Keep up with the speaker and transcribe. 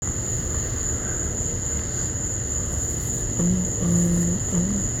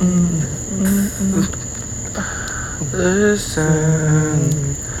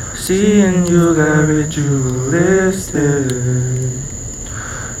Listen, seeing you got ritualistic,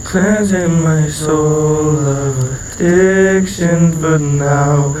 cleansing my soul of addiction for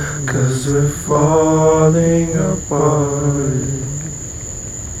now, 'cause we're falling apart.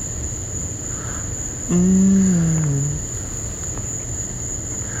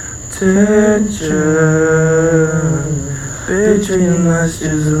 Tension between us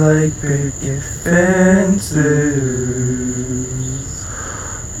is like picket fences.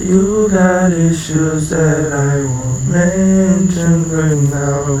 You got issues that I won't mention for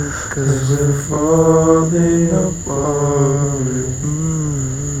now, 'cause we're falling apart.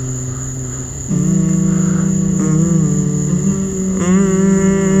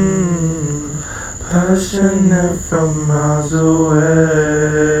 Passionate from miles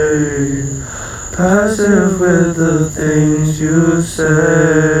away, passive with the things you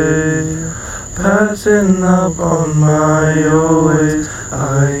say, passing up on my always.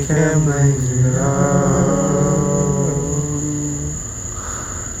 I can't blame you now.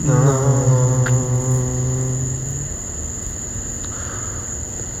 No.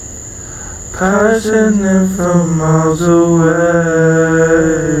 Passionate from miles away,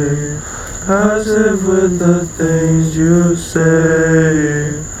 passive with the things you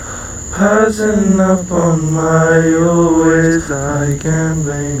say, passing up on my always. I can't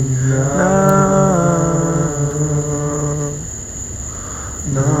blame you now.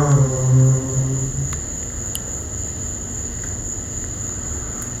 No.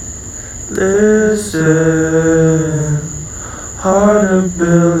 Listen, harder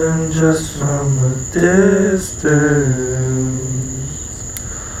building just from a distance.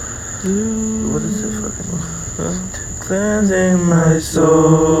 What is it fucking? Cleansing my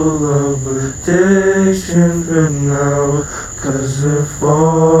soul of addiction for now, 'cause we're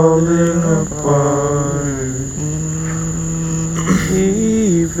falling apart.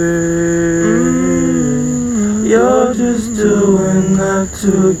 Even you're just doing that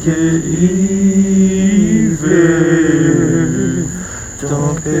to get even.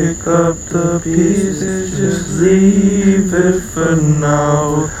 Don't pick up the pieces, just leave it for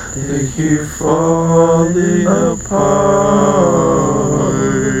now. They keep falling apart.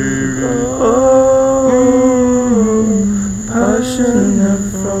 Oh, passionate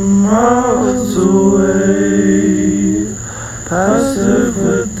from miles away, passive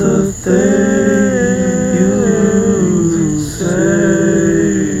with the things you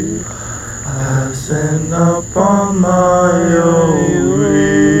say, passing up on my own way.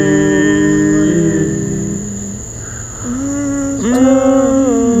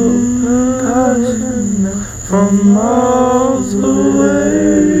 Passionate from miles away,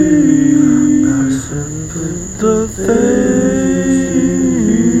 passive with the things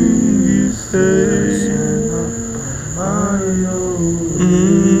you say, passing up on my own.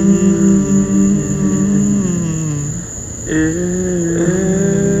 Yeah.